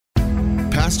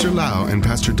Pastor Lau and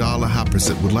Pastor Dala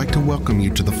Haprasit would like to welcome you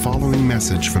to the following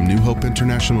message from New Hope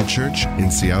International Church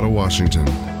in Seattle, Washington.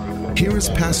 Here is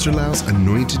Pastor Lau's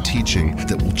anointed teaching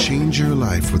that will change your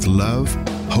life with love,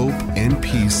 hope, and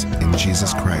peace in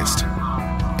Jesus Christ.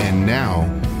 And now,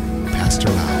 Pastor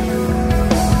Lau.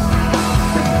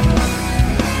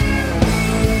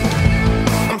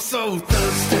 I'm so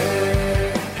thirsty.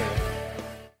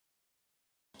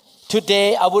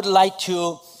 Today, I would like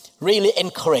to really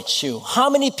encourage you. How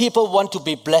many people want to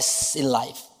be blessed in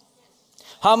life?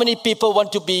 How many people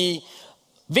want to be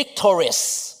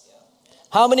victorious?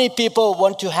 How many people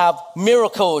want to have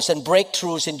miracles and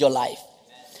breakthroughs in your life?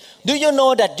 Do you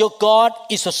know that your God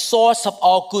is a source of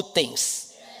all good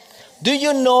things? Do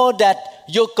you know that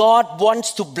your God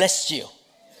wants to bless you?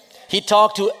 He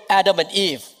talked to Adam and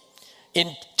Eve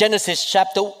in Genesis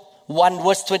chapter 1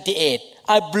 verse 28.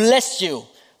 I bless you,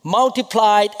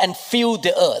 multiplied and filled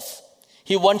the earth.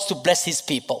 He wants to bless his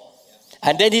people.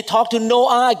 And then he talked to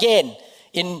Noah again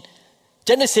in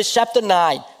Genesis chapter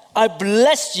 9. I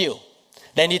bless you.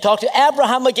 Then he talked to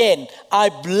Abraham again. I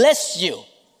bless you.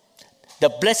 The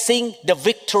blessing, the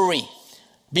victory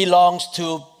belongs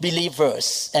to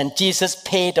believers. And Jesus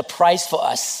paid the price for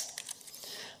us.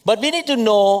 But we need to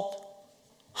know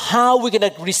how we're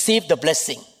going to receive the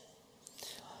blessing.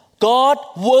 God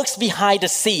works behind the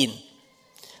scene.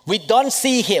 We don't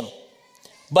see him,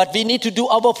 but we need to do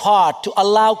our part to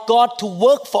allow God to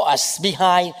work for us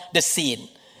behind the scene.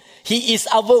 He is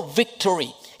our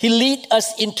victory. He leads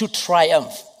us into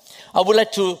triumph. I would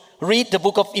like to read the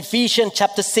book of Ephesians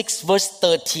chapter 6 verse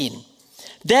 13.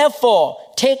 Therefore,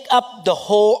 take up the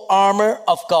whole armor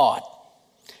of God.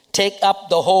 Take up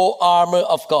the whole armor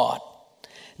of God,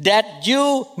 that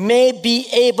you may be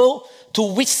able to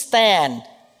withstand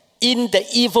in the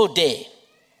evil day.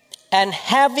 And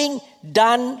having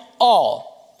done all,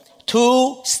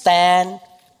 to stand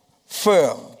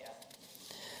firm.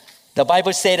 The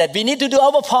Bible says that we need to do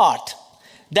our part.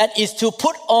 That is to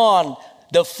put on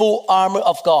the full armor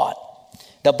of God.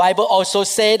 The Bible also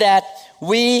says that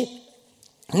we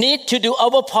need to do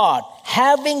our part.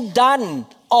 Having done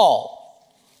all,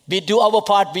 we do our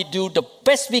part. We do the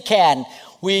best we can.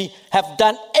 We have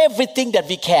done everything that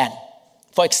we can.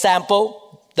 For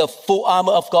example, the full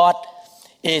armor of God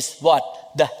is what?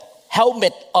 The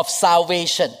helmet of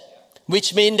salvation,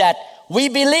 which means that we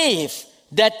believe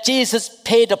that Jesus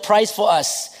paid the price for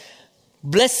us.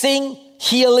 Blessing,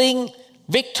 healing,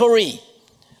 victory.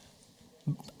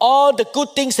 All the good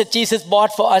things that Jesus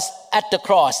bought for us at the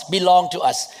cross belong to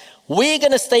us. We're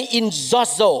going to stay in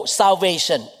Zozo,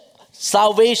 salvation.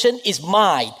 Salvation is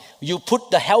mine. You put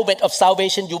the helmet of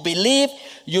salvation, you believe,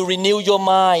 you renew your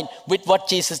mind with what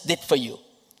Jesus did for you.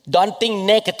 Don't think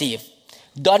negative.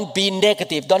 Don't be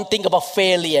negative. Don't think about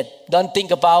failure. Don't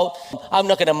think about, I'm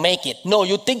not going to make it. No,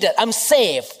 you think that I'm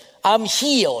safe. I'm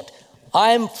healed.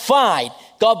 I'm fine.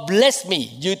 God bless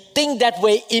me. You think that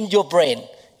way in your brain.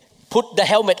 Put the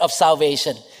helmet of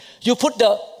salvation. You put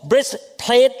the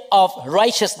breastplate of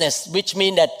righteousness, which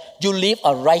means that you live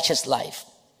a righteous life.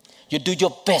 You do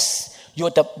your best.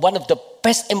 You're one of the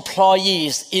best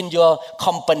employees in your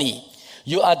company.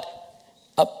 You are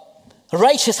a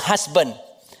righteous husband.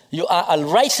 You are a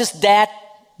righteous dad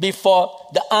before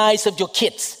the eyes of your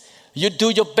kids. You do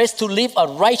your best to live a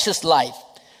righteous life.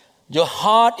 Your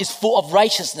heart is full of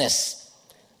righteousness.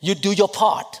 You do your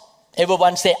part.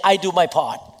 Everyone say, I do my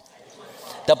part.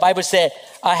 The Bible says,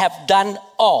 I have done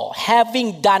all.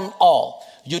 Having done all,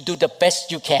 you do the best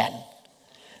you can.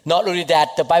 Not only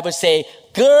that, the Bible says,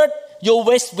 gird your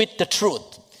waist with the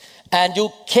truth. And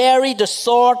you carry the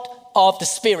sword of the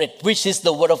Spirit, which is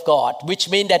the Word of God, which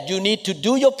means that you need to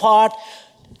do your part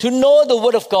to know the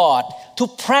Word of God, to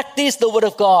practice the Word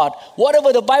of God.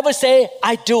 Whatever the Bible says,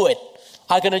 I do it.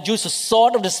 I'm going to use the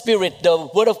sword of the Spirit, the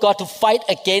Word of God, to fight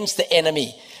against the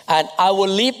enemy. And I will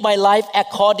live my life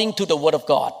according to the Word of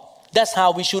God. That's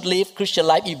how we should live Christian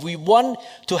life if we want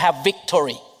to have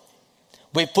victory.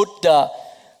 We put the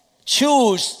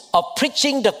shoes of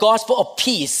preaching the gospel of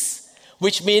peace,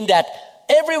 which means that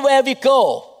everywhere we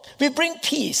go, we bring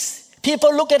peace.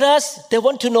 People look at us, they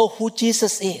want to know who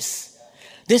Jesus is.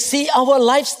 They see our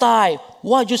lifestyle.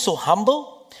 Wow, you're so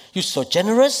humble. You're so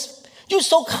generous. You're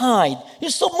so kind. You're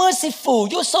so merciful.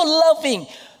 You're so loving.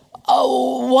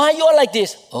 Oh, why you're like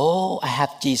this? Oh, I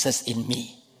have Jesus in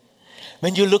me.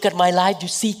 When you look at my life, you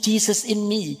see Jesus in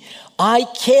me. I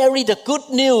carry the good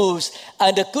news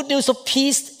and the good news of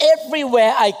peace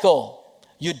everywhere I go.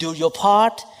 You do your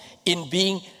part in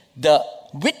being the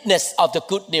witness of the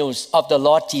good news of the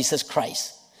Lord Jesus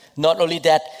Christ. Not only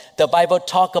that, the Bible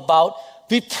talk about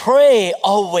we pray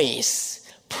always.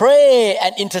 Pray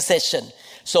and intercession.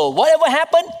 So whatever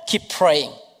happened, keep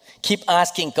praying. Keep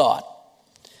asking God.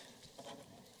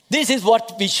 This is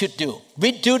what we should do.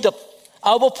 We do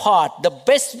our part the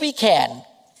best we can.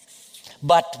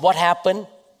 But what happened?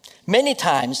 Many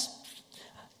times,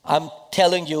 I'm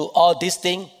telling you all these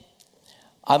things.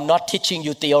 I'm not teaching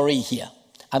you theory here.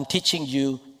 I'm teaching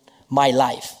you my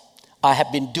life. I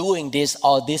have been doing this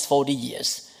all these 40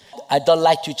 years. I don't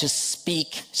like to just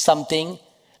speak something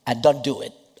and don't do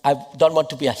it. I don't want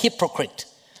to be a hypocrite.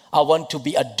 I want to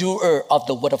be a doer of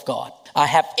the Word of God. I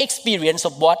have experience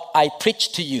of what I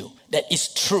preach to you that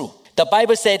is true. The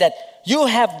Bible says that you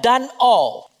have done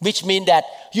all, which means that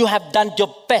you have done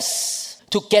your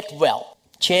best to get well.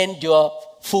 Change your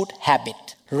food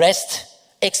habit, rest,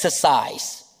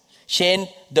 exercise, change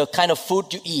the kind of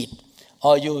food you eat,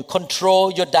 or you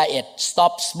control your diet,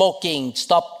 stop smoking,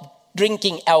 stop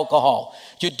drinking alcohol.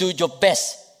 You do your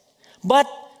best. But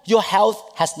your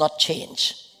health has not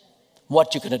changed.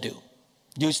 What you going to do?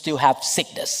 You still have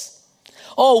sickness.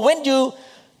 Or when you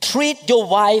treat your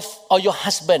wife or your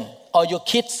husband or your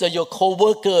kids or your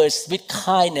co-workers with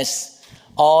kindness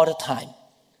all the time,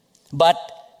 but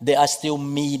they are still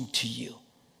mean to you.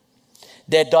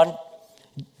 They don't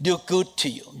do good to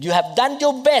you. You have done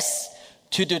your best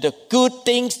to do the good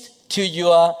things to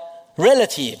your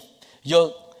relative,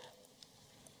 your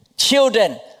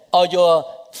children, or your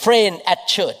friend at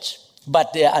church,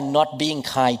 but they are not being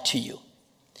kind to you.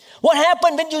 What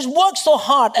happened when you work so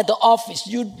hard at the office?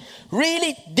 You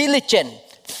really diligent,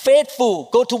 faithful,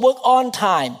 go to work on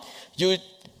time. You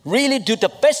really do the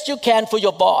best you can for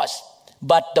your boss,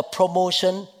 but the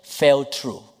promotion fell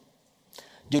through.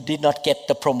 You did not get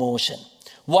the promotion.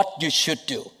 What you should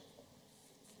do?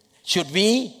 Should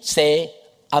we say,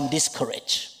 I'm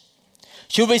discouraged?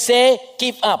 Should we say,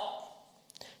 give up?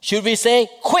 Should we say,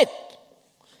 quit?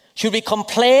 Should we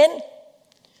complain?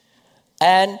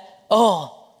 And,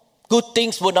 good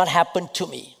things will not happen to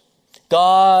me.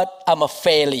 God, I'm a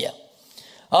failure.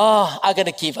 I'm going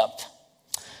to give up.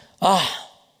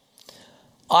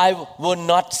 I will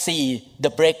not see the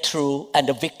breakthrough and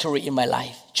the victory in my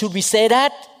life. Should we say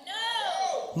that?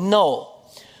 No.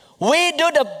 We do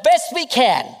the best we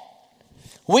can.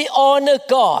 We honor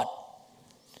God.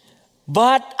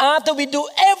 But after we do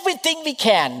everything we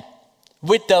can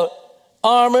with the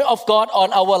armor of God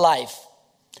on our life,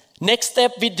 next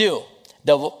step we do,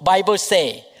 the Bible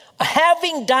says,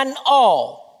 having done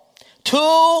all,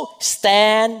 to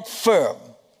stand firm.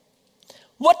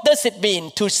 What does it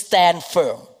mean to stand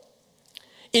firm?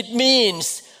 It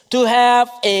means to have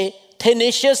a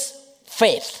tenacious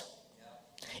faith.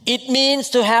 It means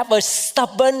to have a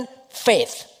stubborn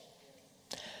faith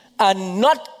and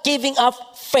not giving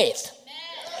up faith.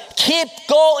 Keep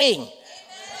going.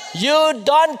 You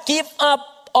don't give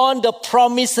up on the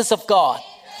promises of God.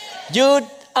 You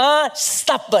are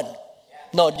stubborn.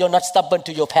 No, you're not stubborn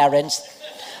to your parents.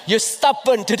 You're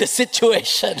stubborn to the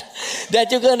situation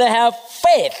that you're going to have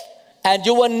faith and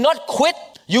you will not quit.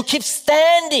 You keep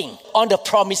standing on the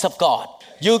promise of God.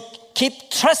 You keep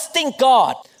trusting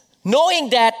God, knowing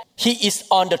that He is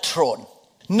on the throne,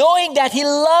 knowing that He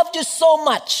loved you so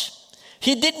much.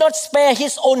 He did not spare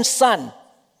His own Son.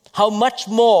 How much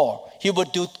more He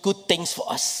would do good things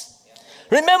for us.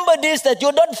 Remember this, that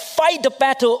you don't fight the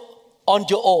battle on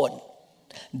your own.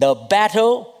 The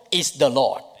battle is the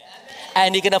Lord.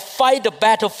 And He's going to fight the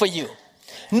battle for you.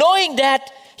 Knowing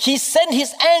that He sent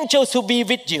His angels to be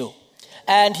with you.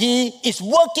 And He is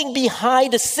working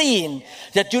behind the scene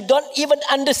that you don't even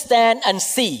understand and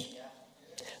see.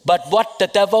 But what the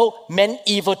devil meant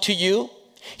evil to you,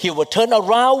 He will turn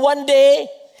around one day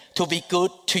to be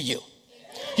good to you.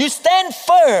 You stand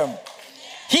firm.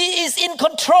 He is in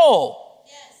control.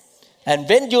 And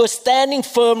when you're standing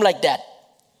firm like that,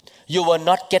 you will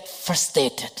not get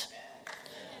frustrated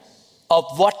of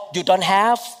what you don't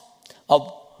have,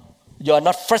 of you are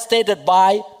not frustrated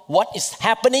by what is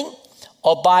happening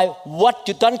or by what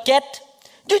you don't get.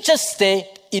 You just stay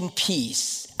in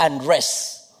peace and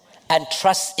rest and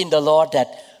trust in the Lord that,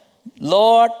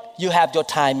 Lord, you have your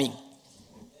timing.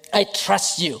 I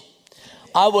trust you.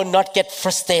 I will not get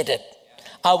frustrated.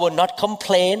 I will not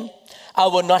complain. I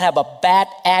will not have a bad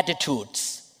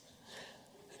attitudes.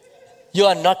 You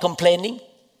are not complaining.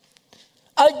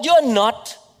 You are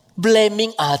not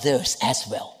blaming others as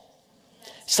well.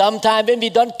 Sometimes when we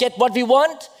don't get what we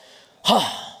want,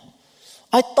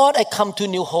 I thought I come to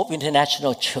New Hope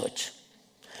International Church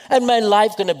and my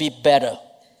life gonna be better.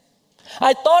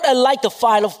 I thought I liked the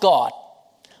fire of God,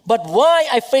 but why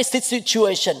I face this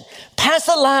situation?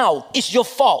 Pastor Lau, it's your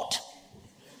fault.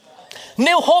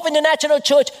 New Hope International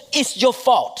Church is your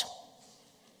fault.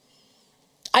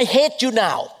 I hate you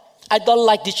now. I don't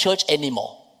like this church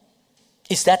anymore.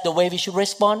 Is that the way we should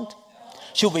respond?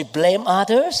 Should we blame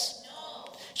others?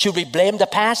 Should we blame the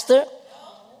pastor?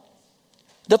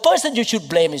 The person you should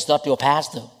blame is not your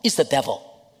pastor, it's the devil.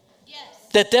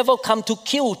 The devil come to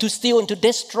kill, to steal, and to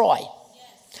destroy.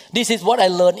 This is what I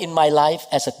learned in my life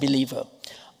as a believer.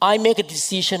 I make a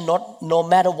decision, no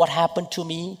matter what happened to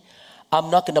me, I'm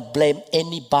not going to blame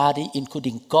anybody,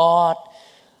 including God,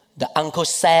 the Uncle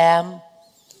Sam.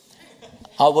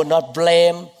 I will not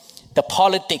blame the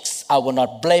politics. I will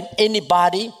not blame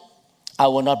anybody. I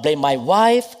will not blame my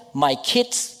wife, my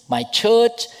kids, my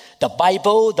church, the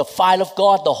Bible, the file of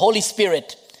God, the Holy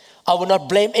Spirit. I will not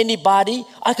blame anybody.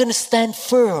 I'm going to stand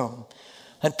firm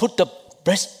and put the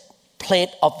breastplate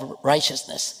of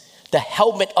righteousness, the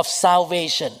helmet of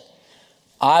salvation.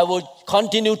 I will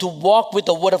continue to walk with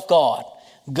the Word of God,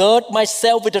 gird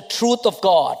myself with the truth of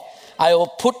God. I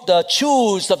will put the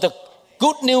shoes of the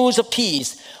good news of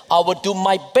peace. I will do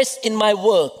my best in my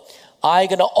work. I'm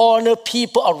going to honor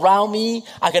people around me.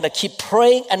 I'm going to keep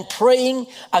praying and praying.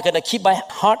 I'm going to keep my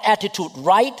heart attitude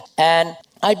right. And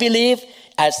I believe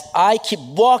as I keep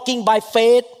walking by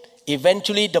faith,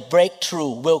 eventually the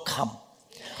breakthrough will come.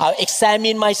 I'll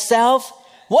examine myself.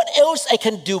 What else I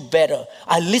can do better?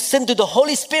 I listen to the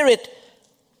Holy Spirit.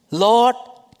 Lord,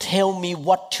 tell me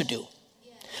what to do.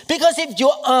 Because if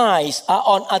your eyes are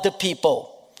on other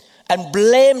people and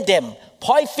blame them,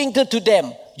 point finger to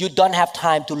them, you don't have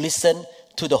time to listen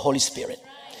to the Holy Spirit.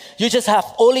 You just have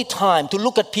only time to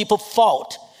look at people's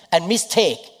fault and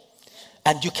mistake,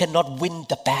 and you cannot win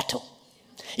the battle.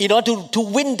 In order to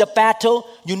win the battle,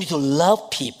 you need to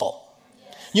love people.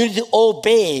 You need to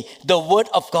obey the Word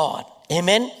of God.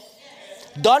 Amen?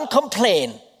 Don't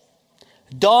complain.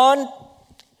 Don't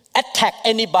attack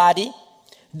anybody.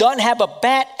 Don't have a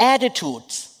bad attitude.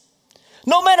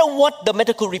 No matter what the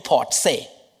medical reports say.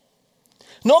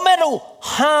 No matter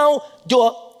how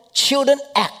your children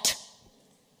act,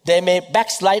 they may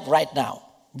backslide right now.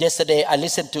 Yesterday, I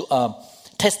listened to a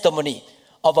testimony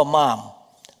of a mom.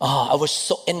 I was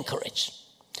so encouraged.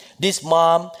 This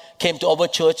mom came to our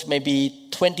church maybe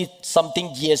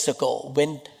 20-something years ago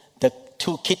when the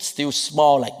two kids still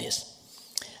small like this.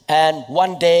 And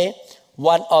one day,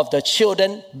 one of the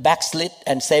children backslid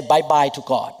and said bye-bye to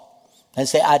God. And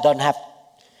say, I don't have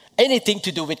anything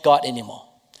to do with God anymore.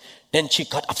 Then she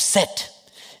got upset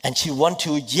and she wanted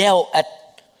to yell at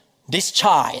this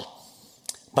child.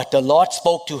 But the Lord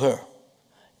spoke to her.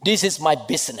 This is my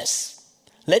business.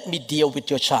 Let me deal with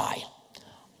your child.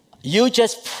 You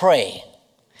just pray.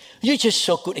 You just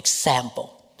show good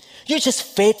example. You're just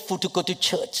faithful to go to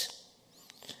church.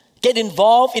 Get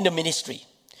involved in the ministry.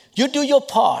 You do your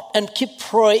part and keep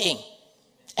praying.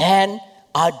 And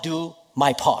I'll do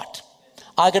my part.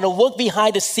 I'm going to work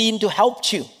behind the scene to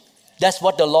help you. That's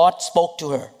what the Lord spoke to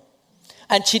her.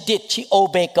 And she did. She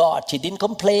obeyed God. She didn't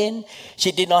complain.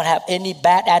 She did not have any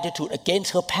bad attitude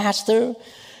against her pastor.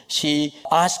 She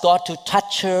asked God to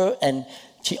touch her, and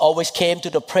she always came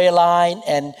to the prayer line,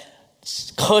 and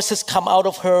curses come out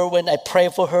of her when I pray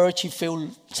for her. She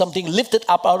feels something lifted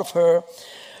up out of her.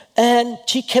 And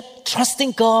she kept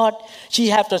trusting God. She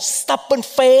had the stubborn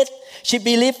faith. She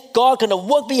believed God going to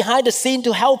work behind the scene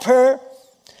to help her.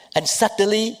 And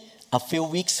suddenly, a few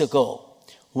weeks ago,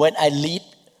 when I lead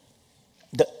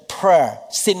the prayer,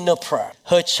 sinner prayer,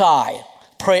 her child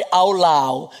prayed out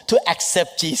loud to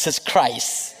accept Jesus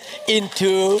Christ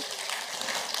into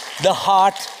the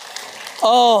heart.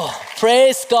 Oh,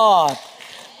 praise God.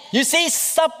 You see,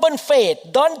 stubborn faith,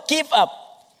 don't give up.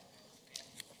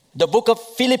 The book of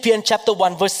Philippians chapter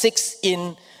 1 verse 6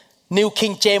 in New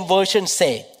King James Version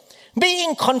say,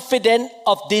 being confident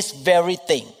of this very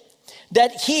thing,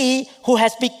 that he who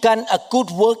has begun a good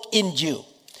work in you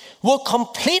will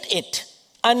complete it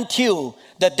until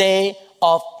the day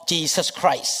of Jesus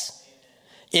Christ.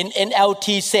 In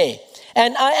NLT say,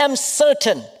 and I am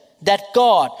certain that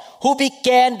God who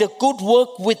began the good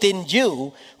work within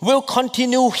you will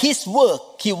continue his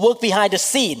work. He worked behind the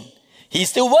scene. He's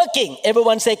still working.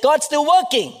 Everyone say, God's still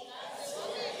working.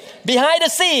 Behind the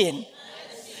scene.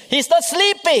 He's not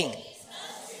sleeping.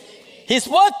 He's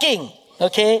working.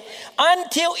 Okay?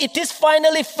 Until it is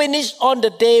finally finished on the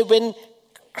day when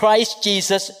Christ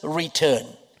Jesus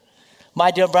returns.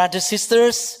 My dear brothers and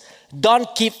sisters, don't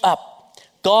give up.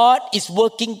 God is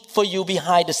working for you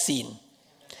behind the scene.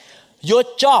 Your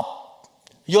job,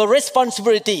 your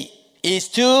responsibility is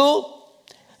to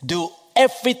do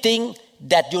everything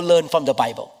that you learn from the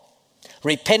Bible.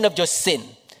 Repent of your sin.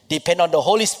 Depend on the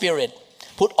Holy Spirit.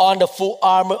 Put on the full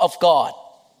armor of God.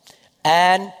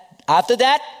 And after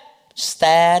that,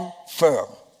 stand firm.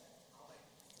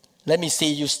 Let me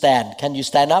see you stand. Can you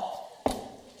stand up?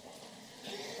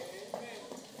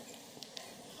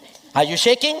 Are you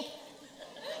shaking?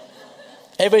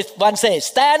 Everyone say,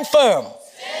 stand firm.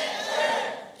 Stand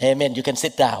firm. Amen. You can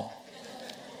sit down.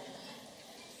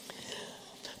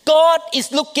 God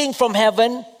is looking from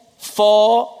heaven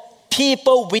for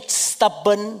people with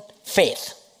stubborn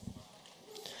faith.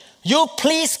 You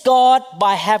please God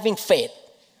by having faith,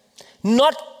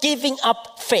 not giving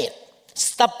up faith,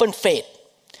 stubborn faith.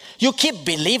 You keep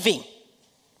believing.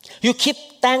 You keep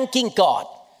thanking God.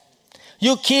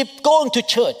 You keep going to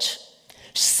church,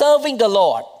 serving the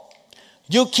Lord.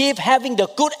 You keep having the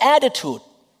good attitude,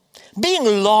 being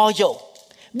loyal,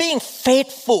 being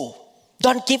faithful.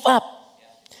 Don't give up.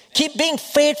 Keep being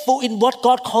faithful in what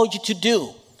God called you to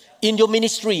do in your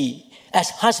ministry. As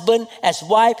husband, as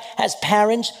wife, as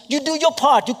parents, you do your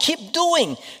part. You keep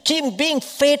doing. Keep being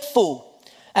faithful.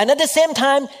 And at the same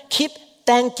time, keep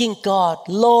thanking God.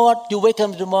 Lord, you wake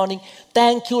up in the morning.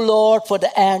 Thank you, Lord, for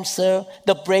the answer.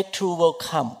 The breakthrough will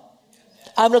come.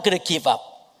 I'm not going to give up.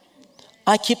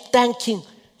 I keep thanking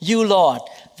you, Lord,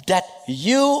 that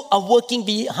you are working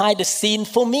behind the scene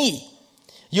for me.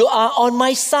 You are on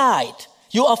my side.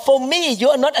 You are for me. You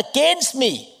are not against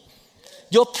me.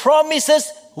 Your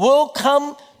promises will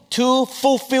come to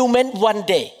fulfillment one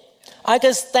day. I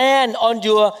can stand on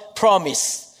your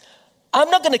promise. I'm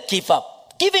not going to give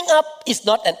up. Giving up is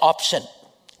not an option.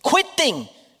 Quitting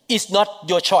is not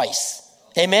your choice.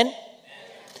 Amen?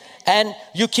 And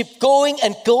you keep going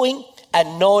and going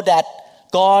and know that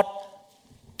God's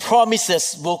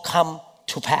promises will come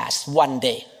to pass one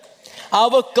day.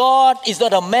 Our God is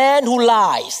not a man who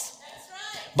lies,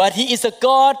 but He is a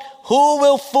God who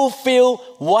will fulfill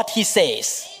what He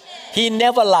says. He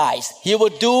never lies. He will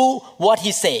do what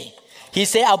He say. He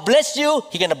say, I'll bless you.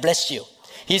 He's going to bless you.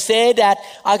 He said that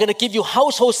I'm going to give you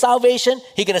household salvation.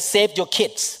 He's going to save your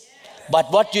kids.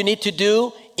 But what you need to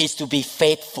do is to be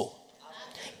faithful.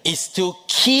 Is to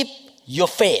keep your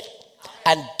faith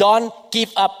and don't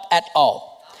give up at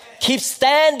all. Keep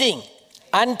standing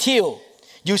until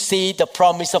you see the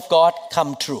promise of God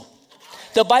come true.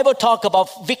 The Bible talks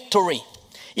about victory.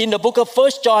 In the book of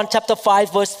 1 John chapter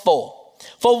 5 verse 4.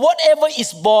 For whatever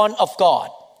is born of God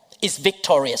is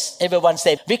victorious. Everyone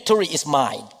say, victory is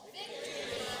mine.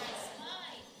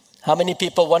 How many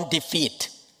people want defeat?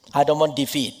 I don't want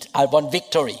defeat. I want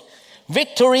victory.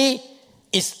 Victory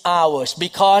is ours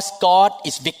because God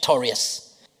is victorious.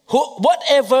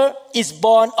 Whatever is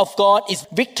born of God is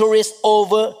victorious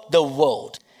over the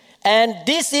world. And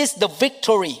this is the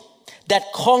victory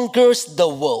that conquers the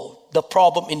world, the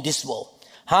problem in this world.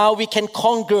 How we can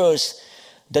conquer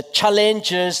the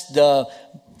challenges, the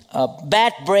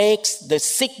bad breaks, the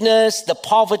sickness, the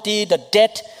poverty, the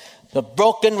debt, the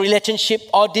broken relationship,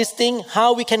 all these things,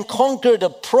 how we can conquer the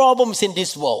problems in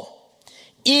this world.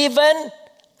 Even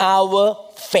our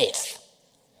faith.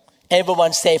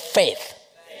 Everyone say faith.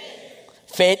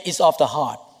 Faith is of the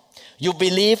heart. You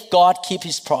believe God keeps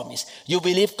His promise. You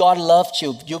believe God loves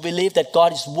you. You believe that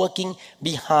God is working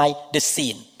behind the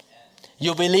scene.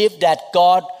 You believe that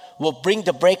God will bring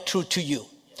the breakthrough to you.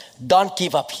 Don't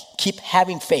give up. Keep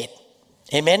having faith.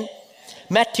 Amen.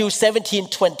 Matthew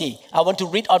 17:20. I want to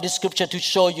read out this scripture to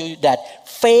show you that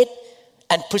faith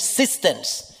and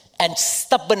persistence and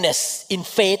stubbornness in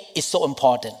faith is so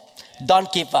important.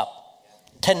 Don't give up.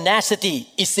 Tenacity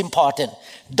is important.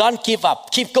 Don't give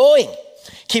up. Keep going.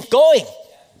 Keep going.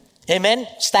 Amen.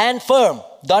 Stand firm.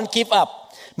 Don't give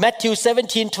up. Matthew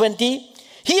 17:20.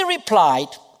 He replied,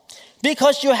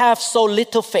 because you have so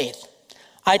little faith,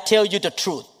 I tell you the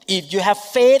truth. If you have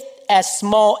faith as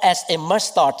small as a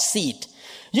mustard seed,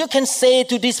 you can say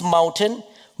to this mountain,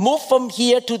 move from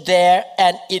here to there,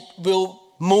 and it will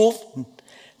move.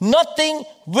 Nothing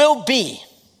will be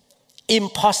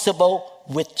impossible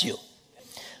with you.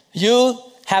 You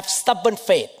have stubborn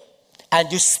faith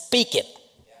and you speak it.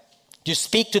 You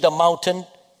speak to the mountain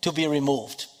to be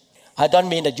removed. I don't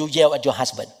mean that you yell at your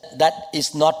husband. That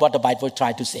is not what the Bible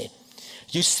tries to say.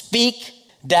 You speak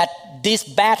that this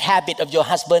bad habit of your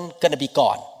husband gonna be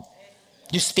gone.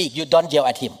 You speak, you don't yell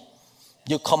at him.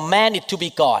 You command it to be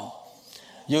gone.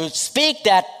 You speak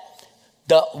that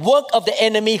the work of the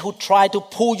enemy who try to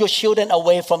pull your children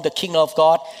away from the kingdom of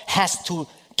God has to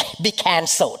be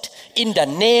canceled in the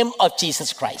name of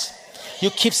Jesus Christ. You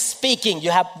keep speaking,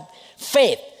 you have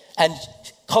faith and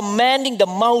commanding the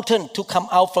mountain to come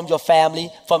out from your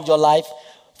family, from your life,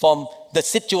 from the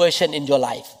situation in your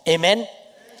life. Amen.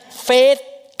 Faith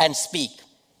and speak.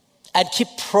 And keep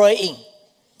praying.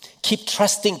 Keep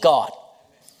trusting God.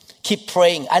 Keep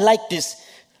praying. I like this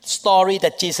story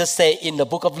that Jesus said in the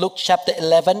book of Luke chapter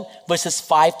 11 verses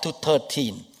 5 to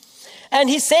 13. And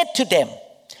He said to them,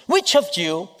 which of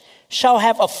you shall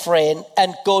have a friend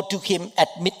and go to him at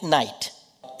midnight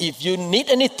if you need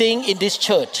anything in this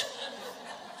church,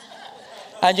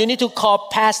 and you need to call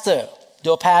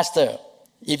your pastor,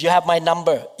 if you have my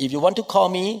number, if you want to call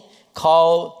me,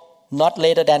 call not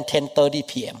later than 10:30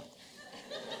 p.m.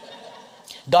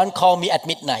 Don't call me at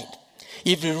midnight.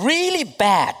 If it's really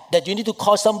bad that you need to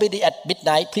call somebody at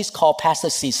midnight, please call Pastor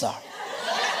Caesar.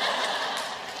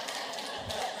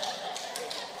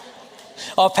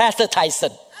 Or Pastor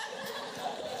Tyson.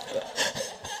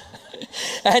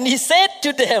 And he said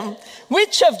to them,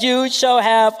 which of you shall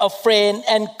have a friend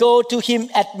and go to him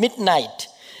at midnight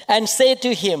and say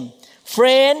to him,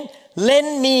 friend,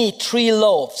 lend me 3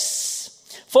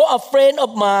 loaves, for a friend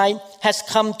of mine has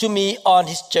come to me on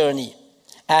his journey,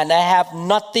 and I have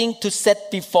nothing to set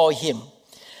before him.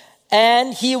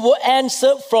 And he will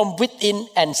answer from within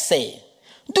and say,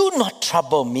 do not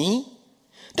trouble me.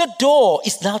 The door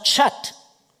is now shut,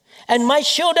 and my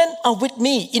children are with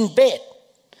me in bed.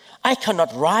 I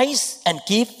cannot rise and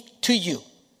give to you.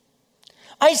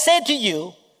 I say to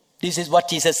you, this is what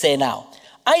Jesus said now.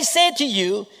 I say to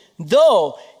you,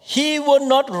 though he will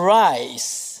not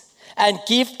rise and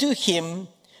give to him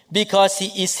because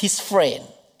he is his friend,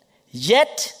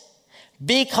 yet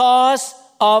because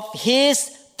of his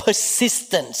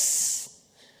persistence.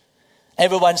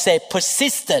 Everyone say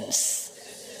persistence.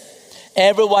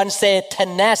 Everyone say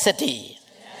tenacity.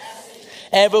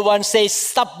 Everyone say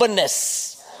stubbornness.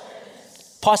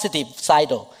 Positive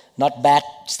side, not bad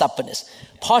stubbornness.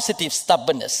 Positive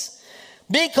stubbornness.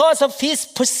 Because of his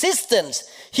persistence,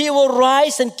 he will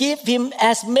rise and give him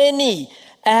as many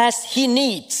as he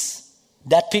needs.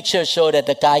 That picture showed that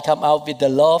the guy come out with the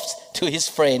loaves to his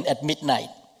friend at midnight.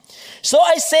 So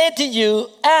I say to you,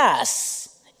 ask,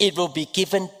 it will be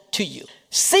given to you.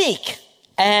 Seek,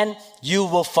 and you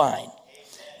will find.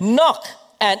 Knock,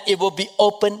 and it will be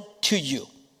open to you.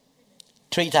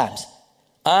 3 times.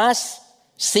 Ask,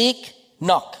 seek,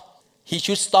 knock. He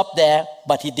should stop there,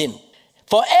 but he didn't.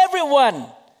 For everyone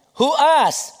who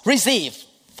asks, receive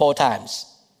 4 times.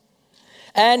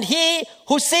 And he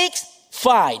who seeks,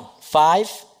 find 5.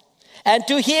 And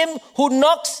to him who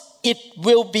knocks, it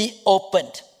will be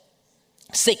opened.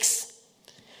 6.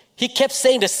 He kept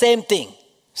saying the same thing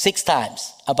 6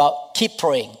 times about keep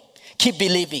praying, keep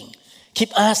believing,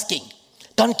 keep asking.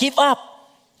 Don't give up.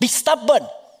 Be stubborn.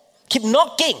 Keep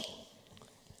knocking.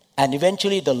 And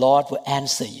eventually the Lord will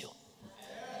answer you.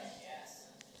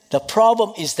 The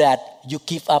problem is that you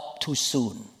give up too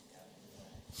soon.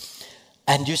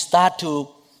 And you start to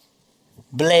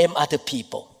blame other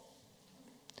people.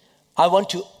 I want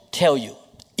to tell you,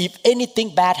 if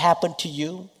anything bad happened to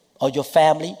you or your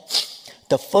family,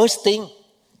 the first thing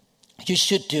you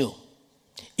should do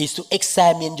is to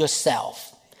examine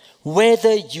yourself,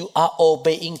 whether you are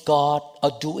obeying God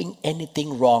or doing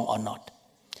anything wrong or not.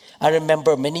 I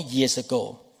remember many years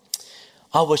ago,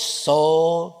 I was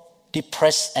so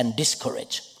depressed and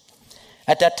discouraged.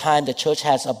 At that time, the church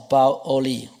has about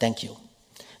only,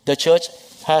 the church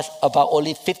has about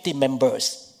only 50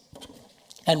 members.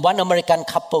 And one American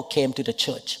couple came to the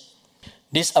church.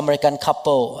 This American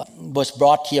couple was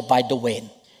brought here by Dwayne.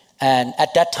 And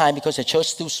at that time, because the church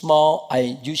is too small,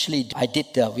 I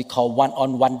did we call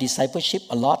one-on-one discipleship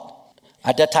a lot.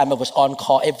 At that time, I was on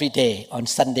call every day on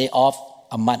Sunday off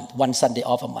a month, one Sunday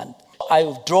off a month.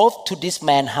 I drove to this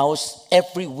man's house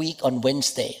every week on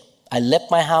Wednesday. I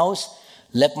left my house,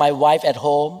 left my wife at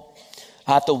home.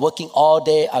 After working all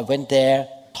day, I went there,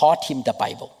 taught him the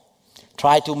Bible,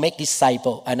 tried to make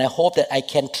disciple, and I hope that I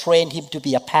can train him to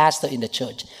be a pastor in the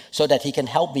church so that he can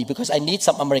help me, because I need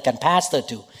some American pastor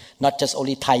too, not just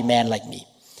only Thai man like me.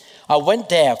 I went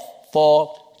there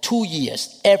for 2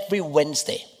 years, every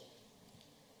Wednesday.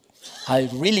 I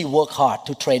really work hard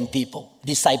to train people,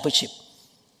 discipleship.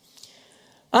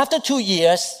 After 2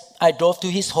 years, I drove to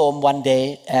his home one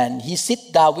day and he sit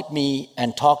down with me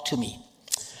and talked to me.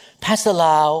 Pastor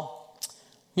Lau,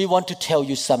 we want to tell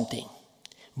you something.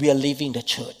 We are leaving the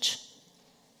church.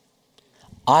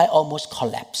 I almost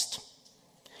collapsed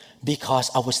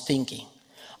because I was thinking,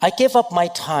 I gave up my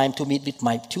time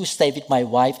to stay with my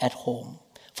wife at home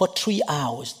for 3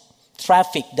 hours,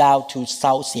 traffic down to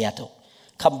South Seattle,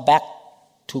 come back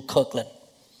to Kirkland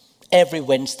every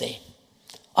Wednesday.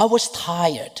 I was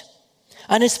tired.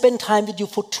 And I spent time with you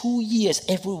for 2 years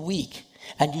every week.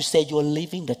 And you say you're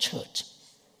leaving the church.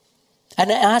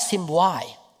 And I asked him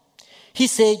why. He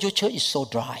said, your church is so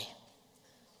dry.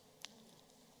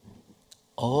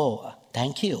 Oh,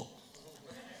 thank you.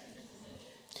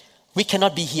 We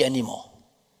cannot be here anymore.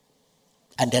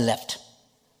 And they left.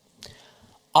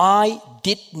 I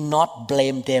did not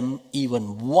blame them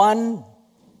even one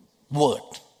word.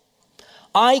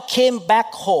 I came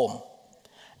back home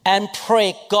and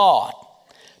prayed, God,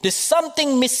 There's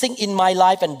something missing in my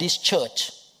life and this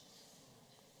church.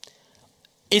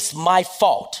 It's my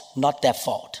fault, not their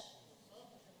fault.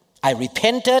 I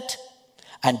repented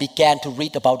and began to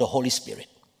read about the Holy Spirit.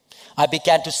 I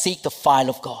began to seek the fire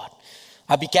of God.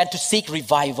 I began to seek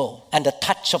revival and the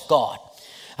touch of God.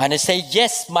 And I say,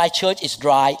 yes, my church is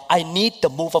dry. I need the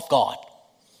move of God.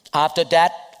 After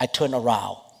that, I turn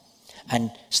around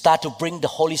and start to bring the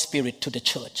Holy Spirit to the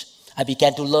church. I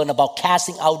began to learn about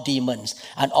casting out demons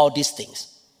and all these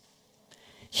things.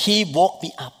 He woke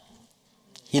me up.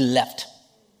 He left.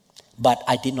 But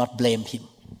I did not blame him.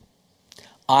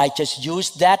 I just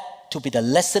used that to be the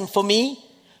lesson for me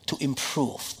to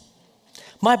improve.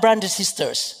 My brothers and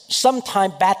sisters,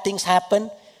 sometimes bad things happen.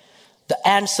 The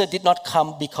answer did not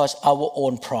come because our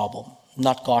own problem,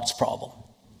 not God's problem.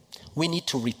 We need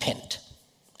to repent.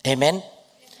 Amen?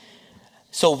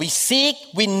 So we seek,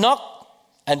 we knock,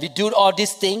 and we do all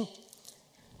these things.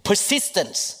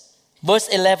 Persistence. Verse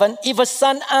 11, if a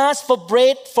son asks for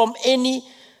bread from any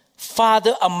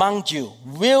father among you,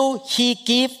 will he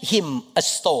give him a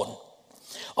stone?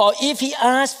 Or if he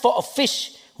asks for a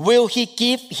fish, will he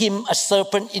give him a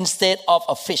serpent instead of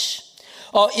a fish?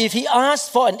 Or if he asks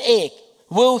for an egg,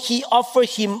 will he offer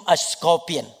him a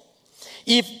scorpion?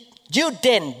 If you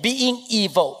then, being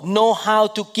evil, know how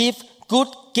to give good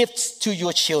gifts to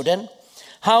your children,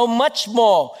 how much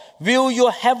more will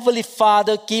your heavenly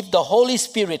Father give the Holy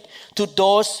Spirit to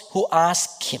those who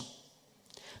ask him?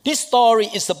 This story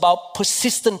is about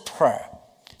persistent prayer,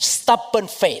 stubborn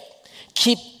faith.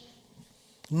 Keep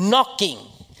knocking,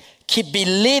 keep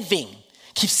believing,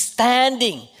 keep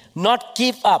standing, not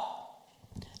give up.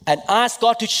 And ask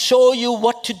God to show you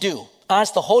what to do.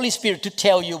 Ask the Holy Spirit to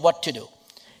tell you what to do.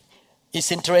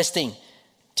 It's interesting.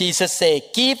 Jesus said,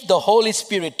 give the Holy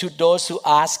Spirit to those who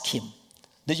ask him.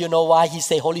 Do you know why he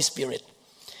said Holy Spirit?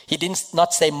 He did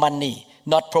not say money,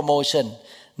 not promotion,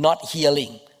 not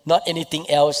healing, not anything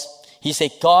else. He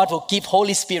said God will give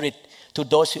Holy Spirit to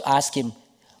those who ask him.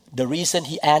 The reason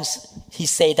he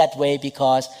said that way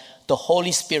because the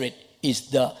Holy Spirit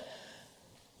is the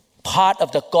part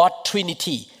of the God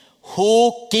Trinity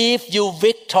who gives you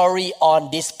victory on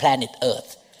this planet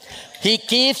Earth. He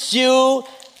gives you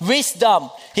wisdom.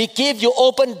 He gives you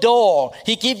open door.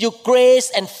 He gives you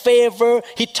grace and favor.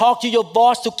 He talks to your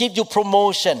boss to give you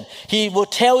promotion. He will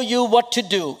tell you what to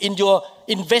do in your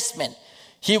investment.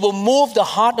 He will move the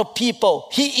heart of people.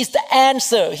 He is the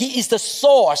answer. He is the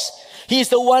source. He is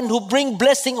the one who brings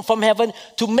blessing from heaven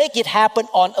to make it happen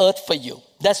on earth for you.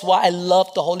 That's why I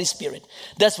love the Holy Spirit.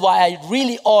 That's why I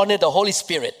really honor the Holy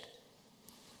Spirit.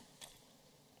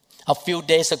 A few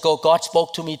days ago, God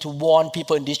spoke to me to warn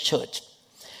people in this church.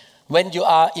 When you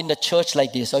are in a church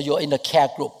like this, or you're in a care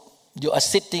group, you are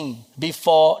sitting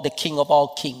before the King of all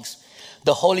kings.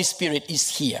 The Holy Spirit is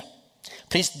here.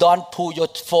 Please don't pull your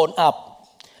phone up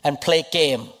and play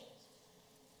game.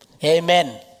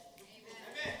 Amen.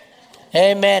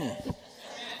 Amen.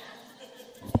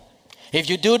 If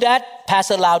you do that,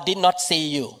 Pastor Lau did not see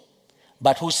you.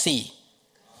 But who see?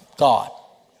 God.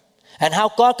 And how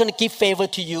God going to give favor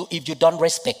to you if you don't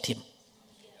respect him?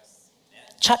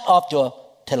 Shut off your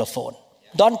telephone.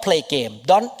 Don't play game.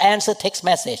 Don't answer text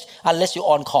message unless you're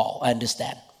on call. I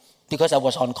understand. Because I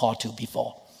was on call too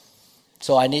before.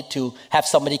 So I need to have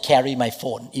somebody carry my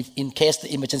phone if in case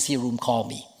the emergency room call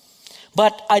me.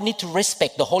 But I need to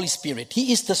respect the Holy Spirit.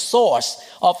 He is the source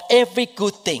of every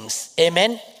good things.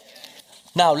 Amen?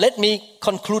 Now let me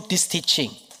conclude this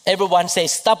teaching. Everyone say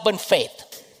stubborn faith.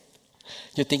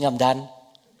 You think I'm done?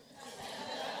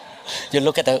 You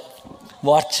look at the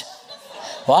watch.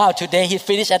 Wow, today he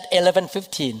finished at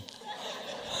 11:15.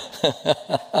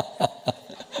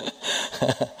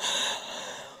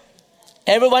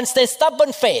 Everyone say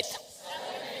stubborn faith.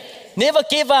 Never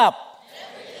give up.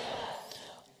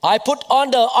 I put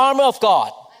on the armor of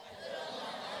God.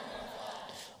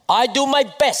 I do my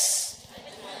best.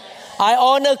 I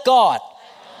honor God.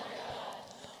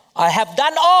 I have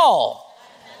done all.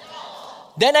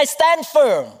 Then I stand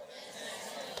firm.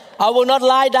 I will not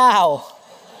lie down.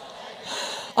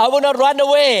 I will not run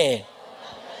away.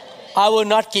 I will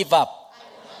not give up.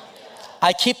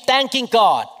 I keep thanking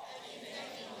God.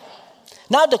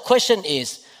 Now the question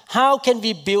is, how can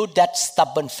we build that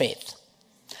stubborn faith?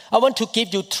 I want to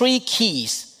give you 3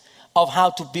 keys of how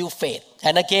to build faith.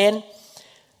 And again,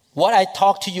 what I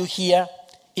talk to you here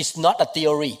is not a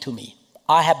theory to me.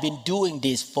 I have been doing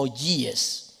this for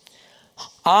years.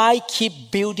 I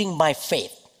keep building my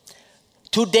faith.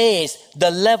 Today,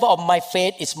 the level of my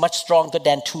faith is much stronger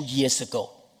than 2 years ago.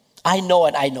 I know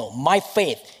and I know. My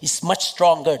faith is much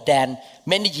stronger than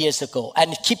many years ago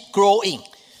and it keeps growing.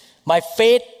 My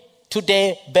faith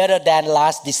today better than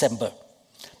last December.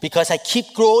 Because I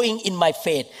keep growing in my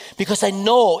faith. Because I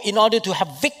know in order to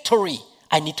have victory,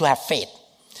 I need to have faith.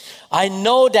 I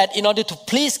know that in order to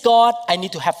please God, I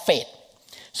need to have faith.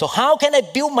 So how can I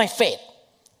build my faith?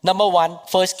 Number one,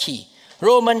 first key.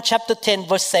 Romans chapter 10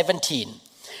 verse 17.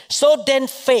 So then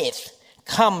faith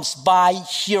comes by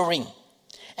hearing,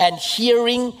 and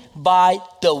hearing by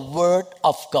the word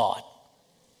of God.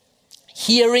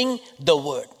 Hearing the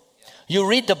word. You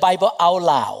read the Bible out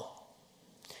loud.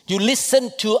 You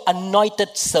listen to anointed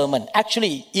sermon.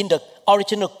 Actually, in the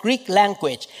original Greek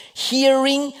language,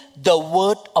 hearing the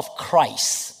word of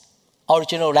Christ.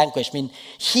 Original language means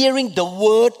hearing the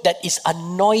word that is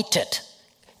anointed.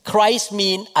 Christ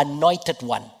means anointed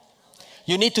one.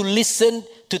 You need to listen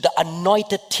to the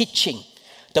anointed teaching.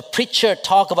 The preacher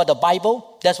talk about the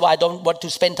Bible. That's why I don't want to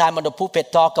spend time on the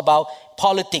pulpit talk about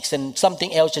politics and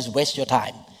something else, just waste your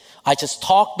time. I just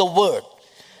talk the word.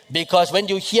 Because when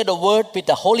you hear the word with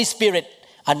the Holy Spirit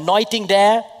anointing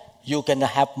there, you're going to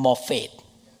have more faith.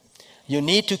 You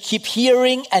need to keep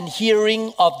hearing and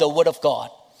hearing of the word of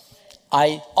God.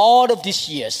 All of these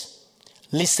years,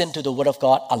 listen to the word of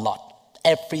God a lot,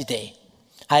 every day.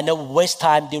 I never waste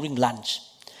time during lunch.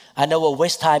 I never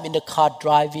waste time in the car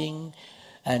driving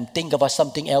and think about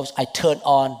something else. I turn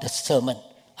on the sermon.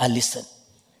 I listen.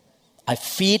 I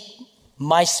feed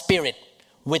my spirit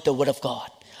with the word of God.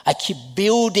 I keep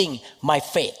building my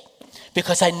faith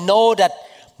because I know that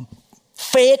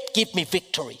faith gives me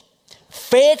victory.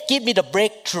 Faith gives me the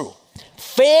breakthrough.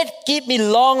 Faith gives me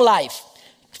long life.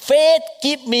 Faith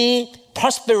gives me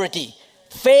prosperity.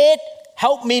 Faith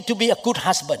helps me to be a good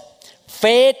husband.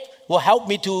 Faith will help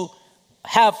me to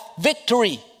have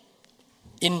victory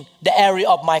in the area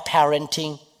of my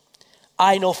parenting.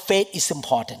 I know faith is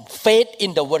important. Faith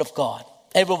in the word of God.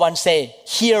 Everyone say,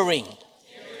 hearing.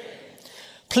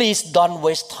 Please don't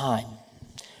waste time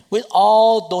with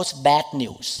all those bad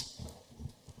news.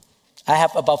 I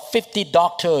have about 50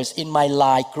 doctors in my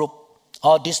life group.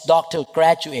 All these doctors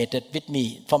graduated with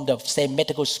me from the same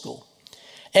medical school.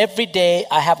 Every day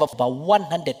I have about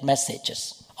 100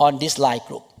 messages on this life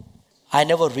group. I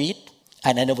never read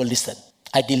and I never listen.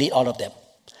 I delete all of them.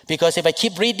 Because if I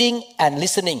keep reading and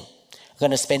listening, I'm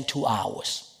going to spend 2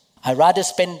 hours. I'd rather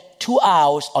spend 2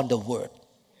 hours on the word.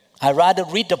 I'd rather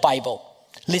read the Bible.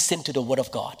 Listen to the word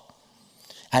of God.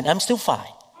 And I'm still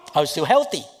fine. I'm still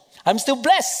healthy. I'm still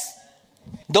blessed.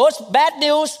 Those bad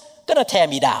news gonna tear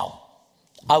me down.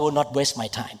 I will not waste my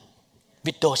time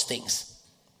with those things.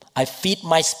 I feed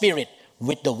my spirit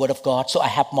with the word of God so I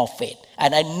have more faith.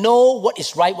 And I know what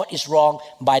is right, what is wrong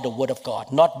by the word of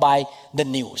God, not by the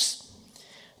news.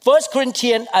 1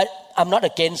 Corinthians, I'm not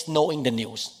against knowing the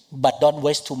news, but don't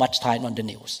waste too much time on the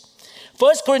news.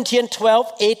 1 Corinthians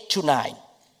 12, 8-9.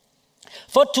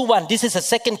 For to one, this is the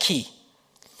second key.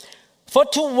 For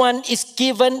to one is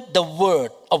given the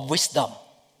word of wisdom,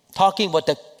 talking about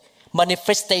the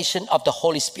manifestation of the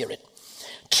Holy Spirit,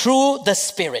 through the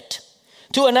Spirit.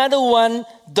 To another one,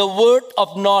 the word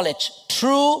of knowledge,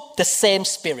 through the same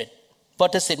Spirit.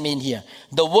 What does it mean here?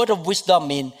 The word of wisdom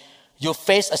means you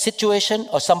face a situation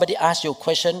or somebody asks you a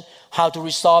question, how to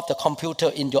resolve the computer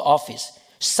in your office.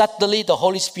 Suddenly the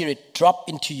Holy Spirit drops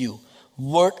into you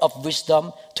word of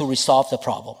wisdom to resolve the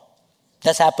problem.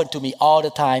 That's happened to me all the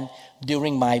time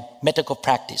during my medical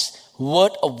practice.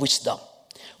 Word of wisdom.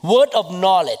 Word of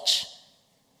knowledge.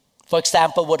 For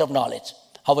example, word of knowledge.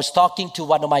 I was talking to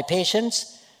one of my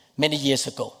patients many years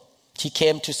ago. She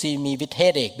came to see me with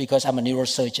headache because I'm a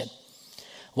neurosurgeon.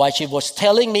 While she was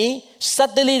telling me,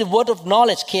 suddenly the word of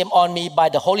knowledge came on me by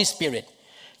the Holy Spirit.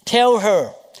 Tell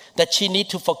her that she needs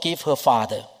to forgive her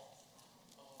father.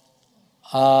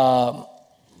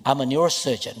 I'm a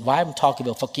neurosurgeon. Why am I talking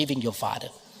about forgiving your father?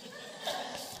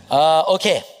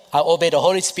 Okay, I obey the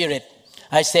Holy Spirit.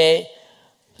 I say,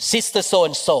 Sister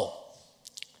so-and-so,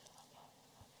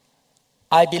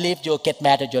 I believe you'll get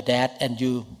mad at your dad and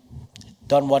you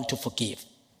don't want to forgive.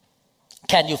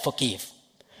 Can you forgive?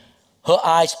 Her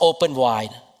eyes open wide.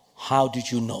 How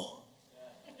did you know?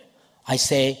 I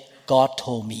say, God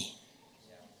told me.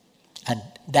 And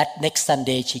that next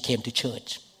Sunday she came to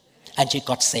church and she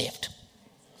got saved.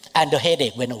 And the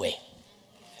headache went away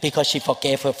because she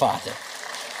forgave her father.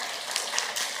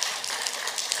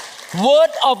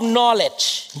 Word of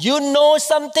knowledge. You know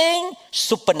something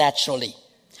supernaturally.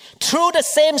 Through the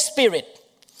same Spirit.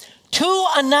 To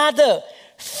another,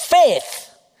 faith.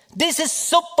 This is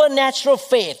supernatural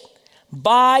faith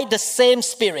by the same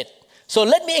Spirit. So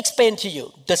let me explain to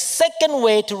you the second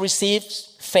way to receive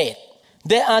faith.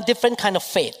 There are different kinds of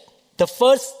faith. The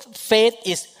first faith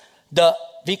is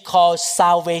we call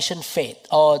salvation faith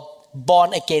or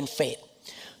born again faith.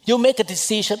 You make a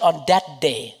decision on that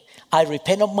day. I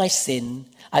repent of my sin.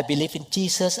 I believe in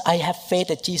Jesus. I have faith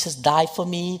that Jesus died for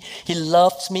me. He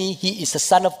loves me. He is the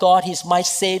Son of God. He is my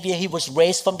Savior. He was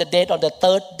raised from the dead on the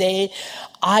third day.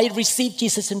 I receive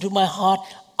Jesus into my heart.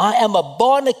 I am a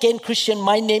born-again Christian.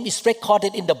 My name is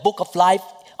recorded in the book of life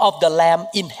of the Lamb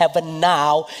in heaven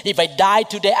now. If I die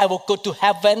today, I will go to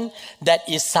heaven. That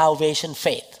is salvation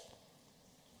faith.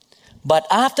 But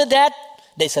after that,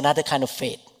 there's another kind of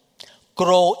faith.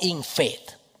 Growing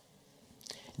faith.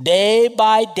 Day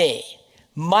by day,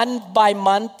 month by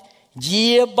month,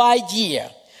 year by year,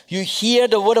 you hear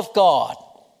the word of God.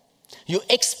 You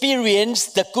experience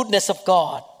the goodness of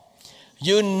God.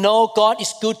 You know God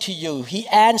is good to you. He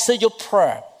answers your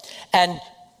prayer. And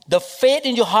the faith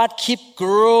in your heart keeps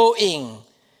growing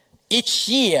each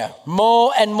year,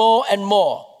 more and more and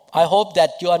more. I hope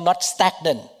that you are not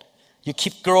stagnant. You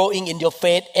keep growing in your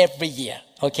faith every year,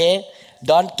 okay?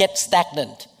 Don't get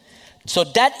stagnant. So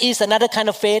that is another kind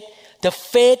of faith, the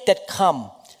faith that comes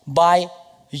by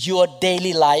your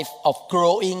daily life of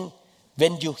growing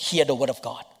when you hear the word of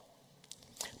God.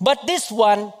 But this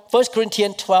one, 1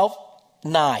 Corinthians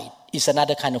 12:9, is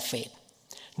another kind of faith.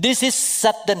 This is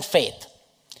sudden faith.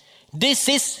 This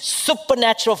is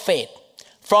supernatural faith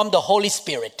from the Holy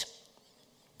Spirit.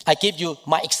 I give you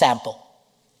my example.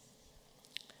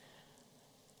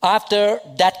 After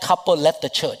that couple left the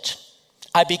church,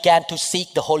 I began to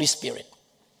seek the Holy Spirit.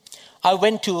 I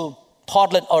went to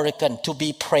Portland, Oregon to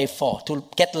be prayed for, to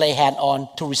get lay hand on,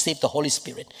 to receive the Holy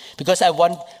Spirit. Because I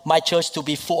want my church to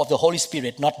be full of the Holy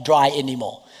Spirit, not dry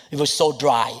anymore. It was so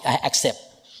dry. I accept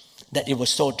that it was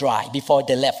so dry before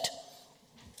they left.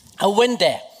 I went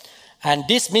there and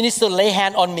this minister lay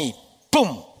hand on me.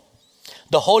 Boom!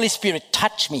 The Holy Spirit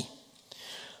touched me.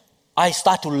 I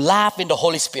start to laugh in the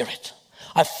Holy Spirit.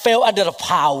 I fell under the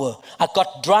power. I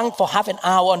got drunk for half an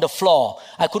hour on the floor.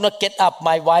 I could not get up.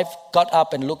 My wife got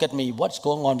up and looked at me. What's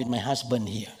going on with my husband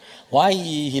here? Why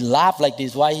he laughed like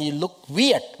this? Why he looked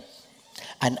weird?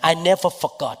 And I never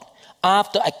forgot.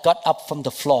 After I got up from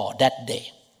the floor that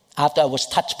day, after I was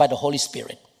touched by the Holy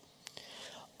Spirit,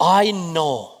 I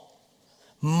know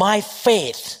my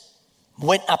faith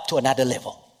went up to another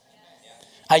level.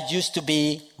 I used to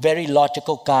be a very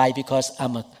logical guy because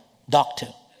I'm a doctor.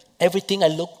 Everything I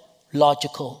look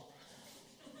logical.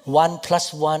 1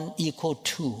 + 1 =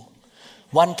 2.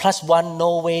 1 + 1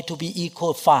 no way to be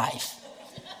equal 5.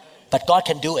 But God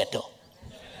can do it though.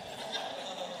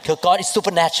 Because God is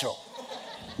supernatural.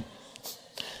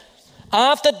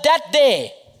 After that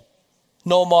day,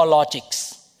 no more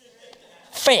logics.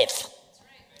 Faith.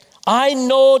 I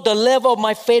know the level of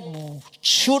my faith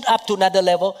shoot up to another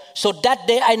level. So that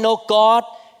day I know God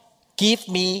gave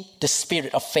me the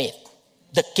spirit of faith.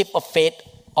 The gift of faith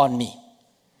on me.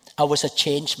 I was a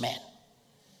changed man.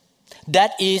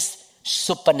 That is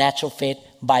supernatural faith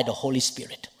by the Holy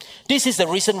Spirit. This is the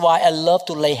reason why I love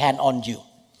to lay hand on you,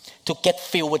 to get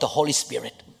filled with the Holy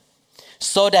Spirit,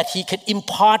 so that He can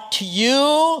impart to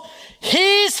you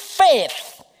His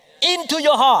faith into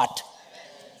your heart.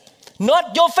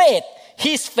 Not your faith,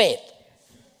 His faith.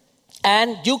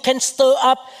 And you can stir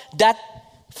up that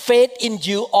faith in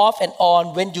you off and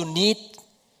on when you need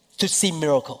to see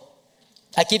miracle.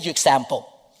 I give you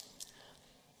example.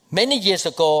 Many years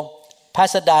ago,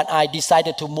 Pastor Dan and I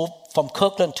decided to move from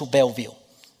Kirkland to Bellevue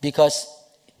because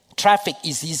traffic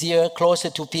is easier,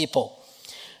 closer to people.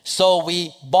 So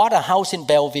we bought a house in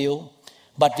Bellevue,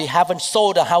 but we haven't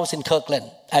sold a house in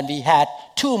Kirkland, and we had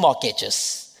 2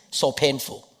 mortgages. So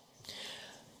painful.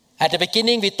 At the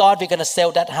beginning, we thought we were going to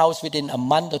sell that house within a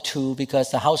month or 2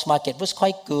 because the house market was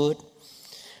quite good.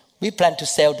 We planned to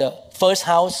sell the first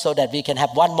house so that we can have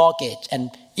 1 mortgage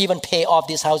and even pay off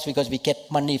this house because we get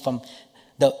money from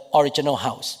the original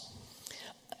house.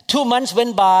 2 months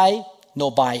went by, no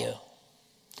buyer.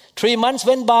 3 months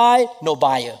went by, no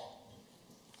buyer.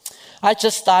 I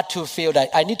just start to feel that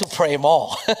I need to pray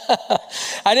more.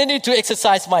 I need to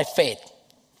exercise my faith.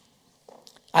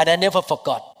 And I never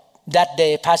forgot. That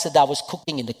day, Pastor Da was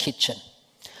cooking in the kitchen.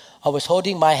 I was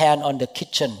holding my hand on the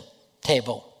kitchen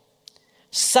table.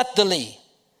 Suddenly,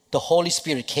 the Holy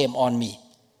Spirit came on me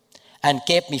and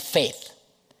gave me faith.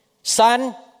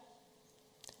 Son,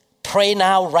 pray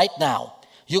now, right now.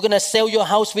 You're going to sell your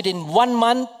house within 1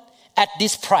 month at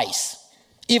this price.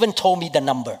 Even told me the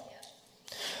number.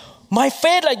 My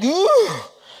faith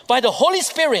by the Holy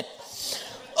Spirit.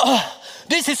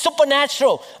 This is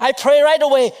supernatural. I pray right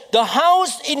away. The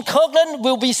house in Kirkland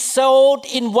will be sold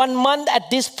in 1 month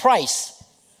at this price.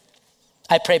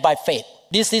 I pray by faith.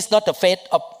 This is not the faith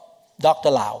of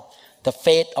Dr. Lau, the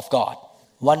faith of God.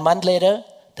 1 month later,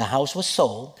 the house was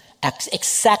sold at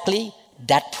exactly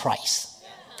that price.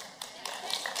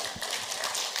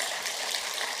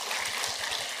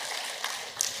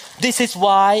 This is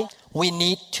why we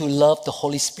need to love the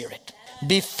Holy Spirit.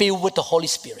 Be filled with the Holy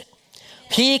Spirit.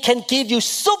 He can give you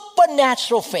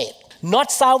supernatural faith.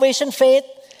 Not salvation faith,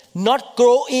 not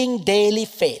growing daily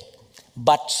faith,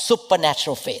 but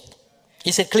supernatural faith.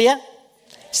 Is it clear?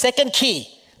 Second key,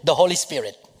 the Holy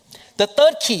Spirit. The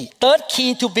third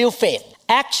key to build faith.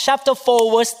 Acts chapter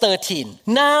 4 verse 13.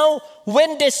 Now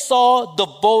when they saw the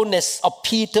boldness of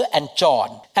Peter and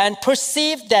John and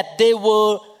perceived that they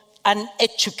were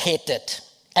uneducated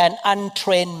and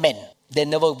untrained men. They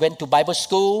never went to Bible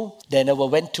school. They never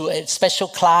went to a special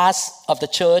class of the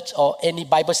church or any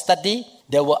Bible study.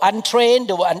 They were untrained.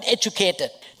 They were uneducated.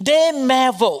 They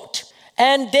marveled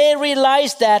and they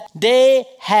realized that they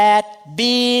had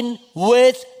been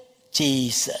with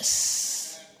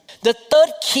Jesus. The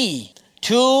third key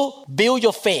to build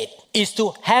your faith is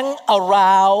to hang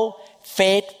around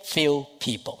faith-filled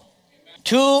people.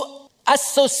 To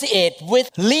associate with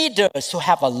leaders who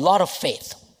have a lot of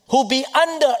faith, who be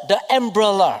under the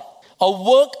umbrella or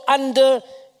work under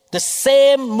the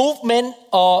same movement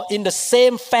or in the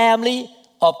same family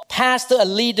of pastor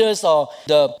and leaders or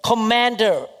the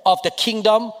commander of the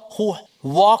kingdom who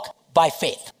walk by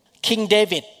faith. King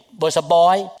David was a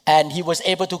boy and he was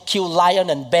able to kill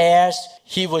lions and bears.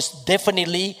 He was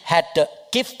definitely had the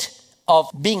gift of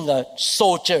being a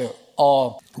soldier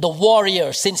or the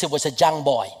warrior since he was a young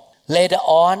boy. Later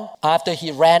on, after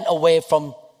he ran away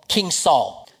from King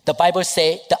Saul, the Bible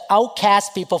says the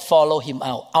outcast people follow him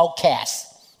out. Outcast,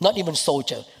 not even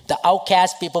soldier. The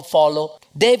outcast people follow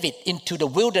David into the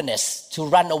wilderness to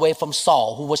run away from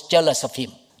Saul, who was jealous of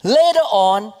him. Later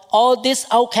on, all these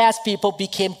outcast people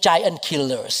became giant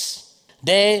killers.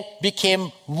 They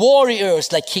became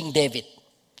warriors like King David.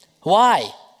 Why?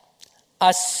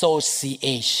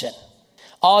 Association.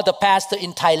 All the pastors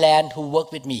in Thailand who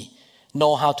work with me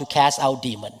know how to cast out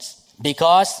demons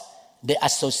because they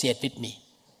associate with me.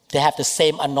 They have the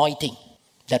same anointing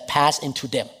that pass into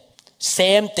them.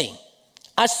 Same thing.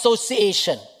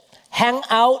 Association. Hang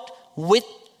out with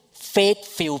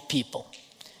faith-filled people.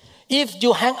 If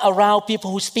you hang around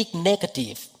people who speak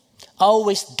negative,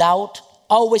 always doubt,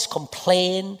 always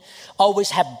complain,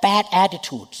 always have bad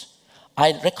attitudes,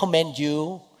 I recommend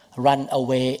you run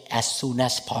away as soon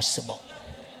as possible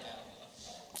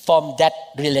from that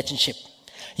relationship.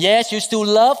 Yes, you still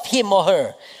love him or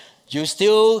her. You're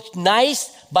still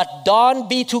nice, but don't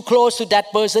be too close to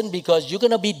that person because you're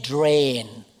going to be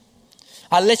drained.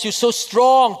 Unless you're so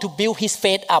strong to build his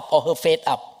faith up or her faith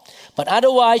up. But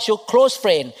otherwise, your close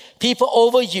friend, people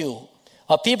over you,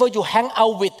 or people you hang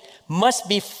out with must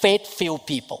be faith-filled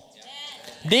people.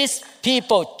 These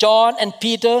people, John and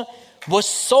Peter, were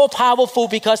so powerful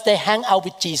because they hang out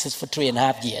with Jesus for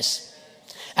 3.5 years.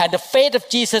 And the faith of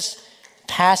Jesus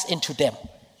passed into them.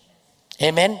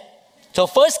 Amen. So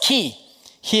first key,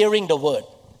 hearing the word.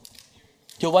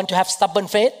 You want to have stubborn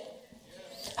faith?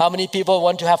 How many people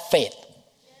want to have faith?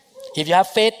 If you have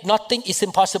faith, nothing is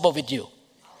impossible with you.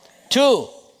 2,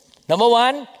 number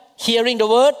 1, hearing the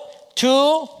word.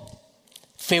 2,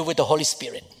 filled with the Holy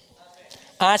Spirit.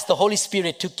 Ask the Holy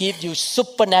Spirit to give you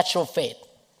supernatural faith.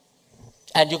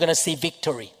 And you're going to see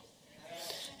victory.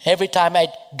 Every time I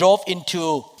drove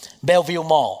into Bellevue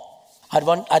Mall, I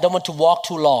don't want to walk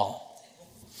too long.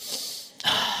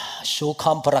 I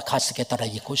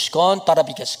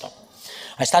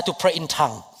start to pray in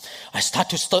tongue. I start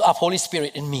to stir up Holy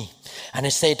Spirit in me. And I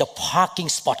say, the parking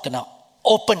spot gonna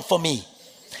open for me.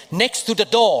 Next to the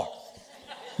door.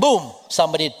 Boom.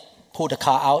 Somebody pulled the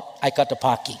car out. I got the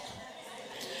parking.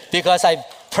 Because I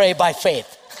pray by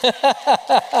faith.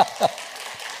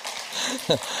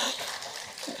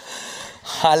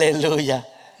 Hallelujah.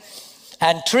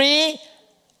 And 3,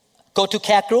 go to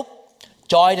care group.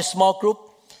 Join the small group.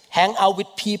 Hang out with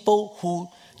people who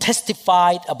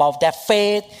testified about their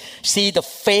faith. See the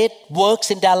faith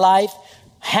works in their life.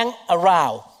 Hang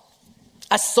around.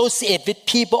 Associate with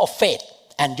people of faith.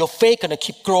 And your faith gonna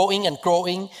keep growing and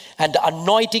growing. And the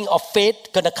anointing of faith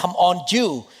gonna come on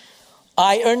you.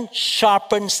 Iron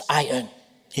sharpens iron.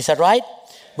 Is that right?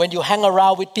 When you hang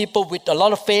around with people with a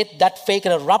lot of faith, that faith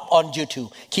gonna rub on you too.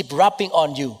 Keep rubbing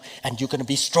on you. And you're gonna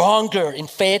be stronger in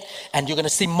faith. And you're gonna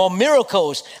see more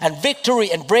miracles and victory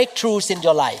and breakthroughs in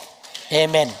your life.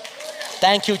 Amen.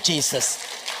 Thank you, Jesus.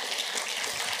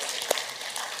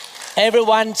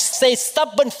 Everyone say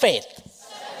stubborn faith.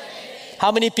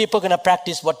 How many people are going to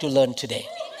practice what you learned today?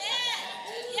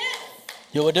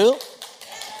 You will do?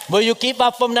 Will you give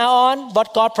up from now on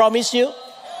what God promised you?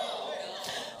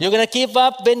 You're going to give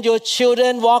up when your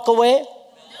children walk away?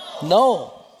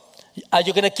 No. Are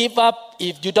you going to give up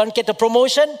if you don't get a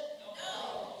promotion?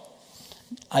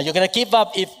 Are you going to give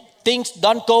up if things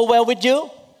don't go well with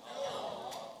you?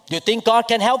 You think God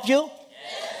can help you?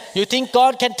 Yes. You think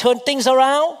God can turn things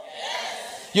around?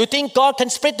 Yes. You think God can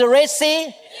split the Red Sea?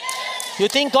 Yes. You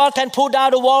think God can pull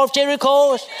down the wall of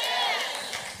Jericho? Yes.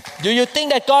 Do you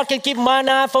think that God can give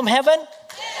manna from heaven?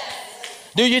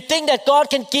 Yes. Do you think that God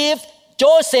can give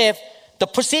Joseph the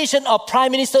position of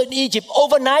prime minister in Egypt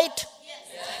overnight?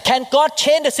 Yes. Can God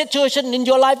change the situation in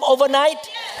your life overnight?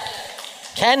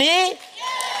 Yes. Can He?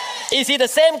 Yes. Is He the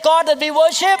same God that we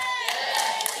worship? Yes.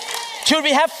 Should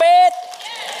we have faith?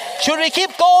 Yes. Should we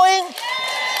keep going?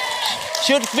 Yes.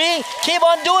 Should we keep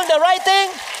on doing the right thing?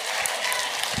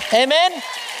 Amen?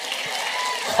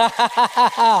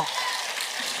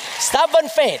 Stubborn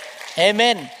faith.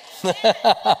 Amen.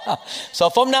 So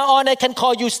from now on, I can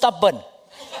call you stubborn.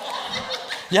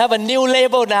 You have a new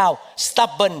label now.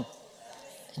 Stubborn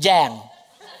Yang.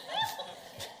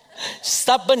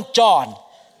 Stubborn John.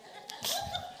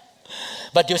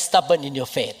 But you're stubborn in your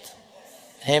faith.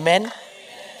 Amen.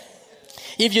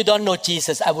 If you don't know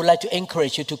Jesus, I would like to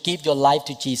encourage you to give your life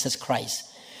to Jesus Christ.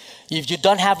 If you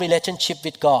don't have a relationship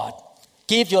with God,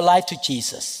 give your life to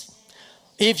Jesus.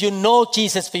 If you know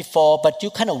Jesus before, but you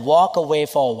kind of walk away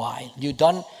for a while, you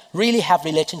don't really have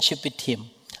relationship with Him,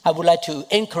 I would like to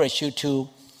encourage you to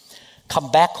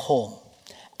come back home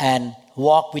and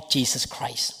walk with Jesus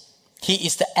Christ. He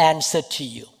is the answer to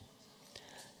you.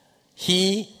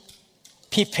 He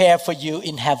prepared for you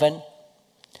in heaven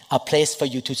a place for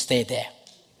you to stay there.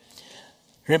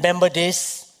 Remember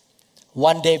this,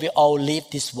 one day we all leave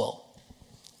this world.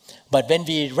 But when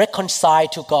we reconcile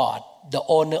to God, the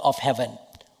owner of heaven,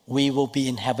 we will be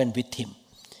in heaven with Him.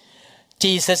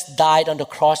 Jesus died on the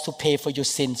cross to pay for your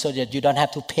sin so that you don't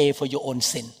have to pay for your own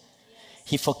sin.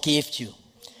 He forgives you.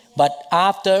 But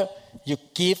after you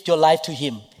give your life to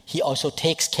Him, He also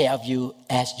takes care of you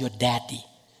as your daddy.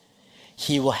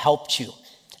 He will help you,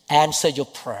 answer your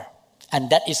prayer. And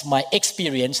that is my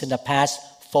experience in the past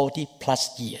 40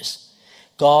 plus years.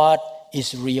 God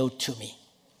is real to me.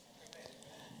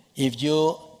 If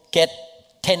you get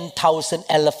 10,000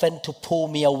 elephants to pull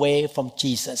me away from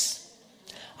Jesus,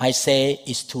 I say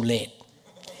it's too late.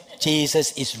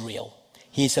 Jesus is real.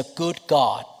 He's a good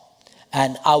God.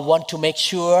 And I want to make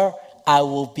sure I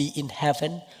will be in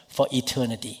heaven for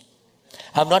eternity.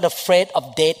 I'm not afraid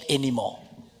of death anymore,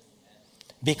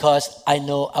 because I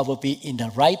know I will be in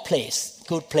the right place,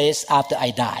 good place after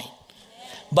I die.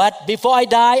 But before I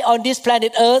die on this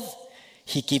planet Earth,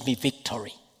 He gave me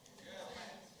victory.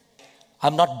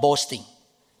 I'm not boasting.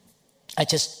 I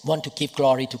just want to give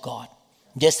glory to God.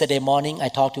 Yesterday morning, I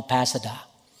talked to Pastor Da.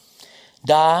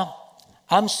 Da,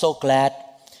 I'm so glad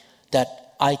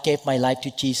that I gave my life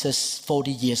to Jesus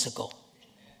 40 years ago.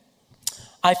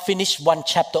 I finished one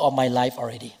chapter of my life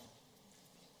already,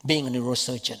 being a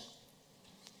neurosurgeon.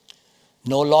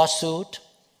 No lawsuit.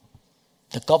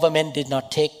 The government did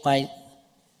not take my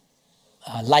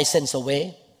license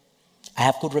away. I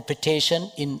have good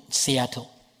reputation in Seattle.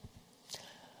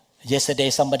 Yesterday,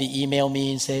 somebody emailed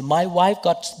me and said, my wife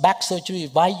got back surgery.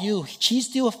 Why you? She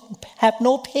still have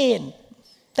no pain.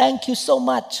 Thank you so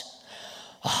much.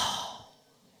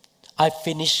 I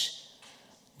finished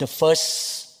the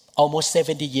first almost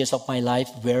 70 years of my life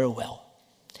very well.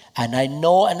 And I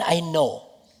know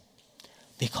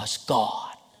because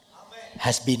God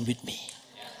has been with me.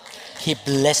 He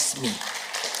blessed me.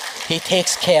 He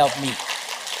takes care of me.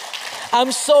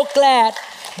 I'm so glad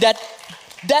that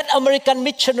American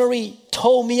missionary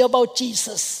told me about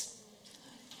Jesus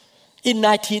in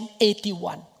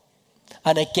 1981.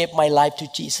 And I gave my life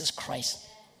to Jesus Christ.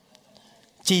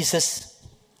 Jesus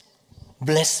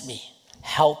bless me,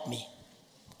 help me,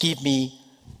 give me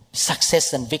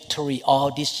success and victory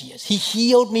all these years. He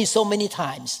healed me so many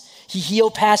times. He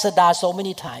healed Pastor Da so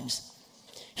many times.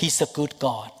 He's a good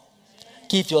God.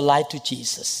 Give your life to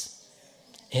Jesus.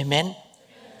 Amen.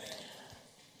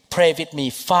 Pray with me.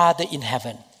 Father in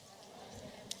heaven,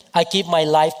 I give my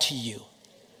life to you.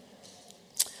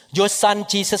 Your Son,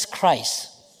 Jesus Christ,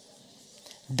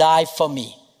 died for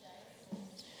me.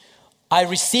 I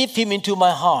receive Him into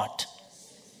my heart.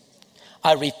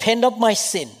 I repent of my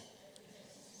sin.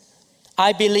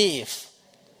 I believe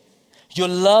you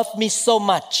love me so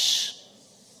much.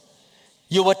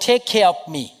 You will take care of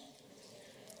me.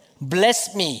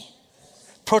 Bless me.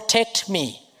 Protect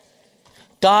me.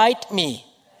 Guide me.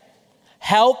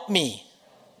 Help me.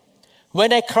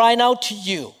 When I cry out to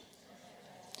you,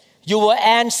 you will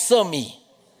answer me.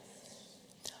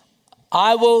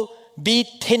 I will be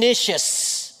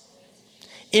tenacious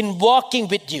in walking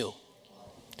with you.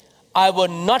 I will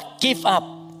not give up.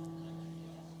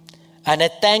 And I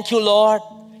thank you, Lord.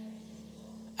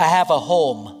 I have a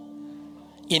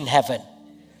home in heaven.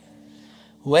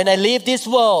 When I leave this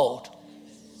world,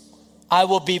 I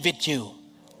will be with you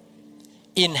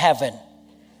in heaven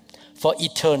for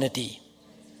eternity.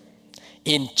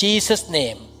 In Jesus'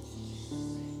 name,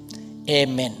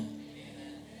 amen.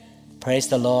 Praise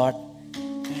the Lord.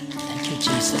 Thank you,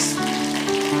 Jesus.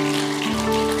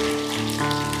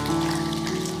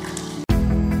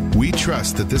 We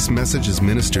trust that this message is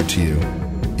ministered to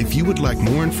you. If you would like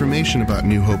more information about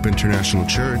New Hope International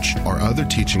Church or other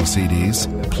teaching CDs,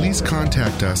 please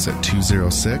contact us at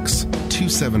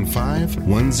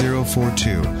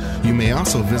 206-275-1042. You may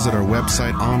also visit our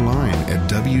website online at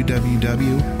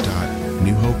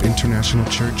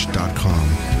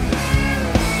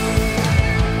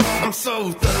www.newhopeinternationalchurch.com. I'm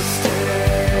so thirsty.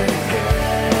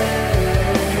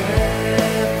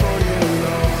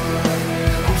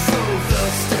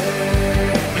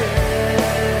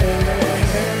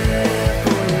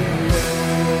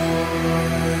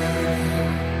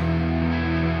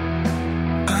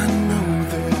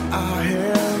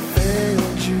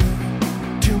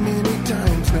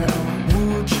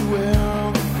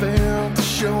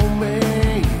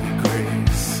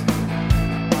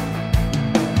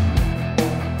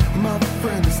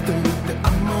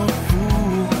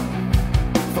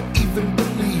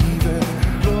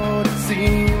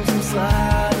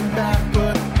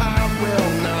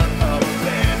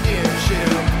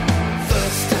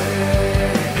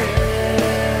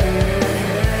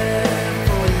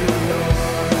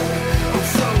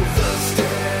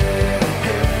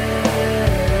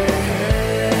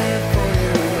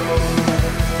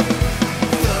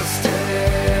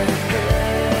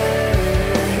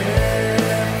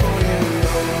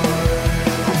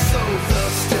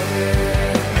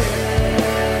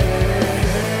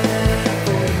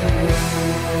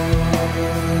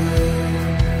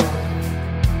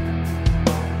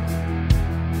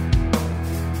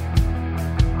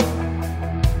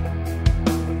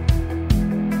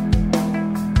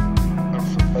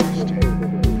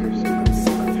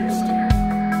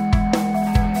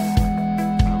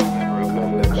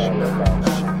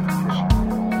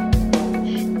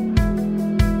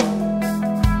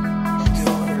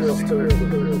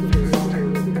 Still